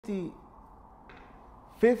50,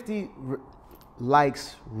 50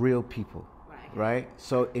 likes real people, right?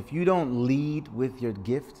 So if you don't lead with your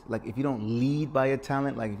gift, like if you don't lead by your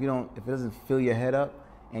talent, like if it doesn't fill your head up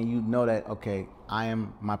and you know that, okay, I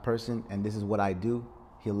am my person and this is what I do,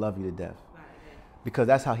 he'll love you to death. Because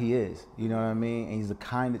that's how he is, you know what I mean? And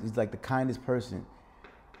he's like the kindest person.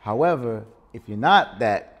 However, if you're not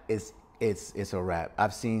that, it's a wrap.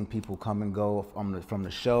 I've seen people come and go from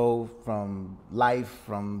the show, from life,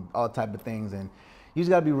 from all type of things, and you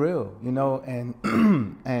just gotta be real, you know, and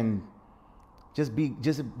and just be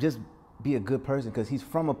a good person, because he's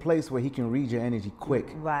from a place where he can read your energy quick.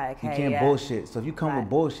 Right. Okay. He can't bullshit. So if you come with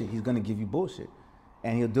bullshit, he's gonna give you bullshit,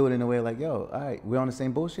 and he'll do it in a way like, yo, all right, we're on the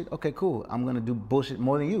same bullshit. Okay, cool. I'm gonna do bullshit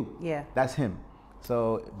more than you. Yeah. That's him.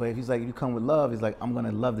 So, but if he's like, if you come with love, he's like, I'm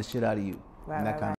gonna love the shit out of you. Right. And that kind of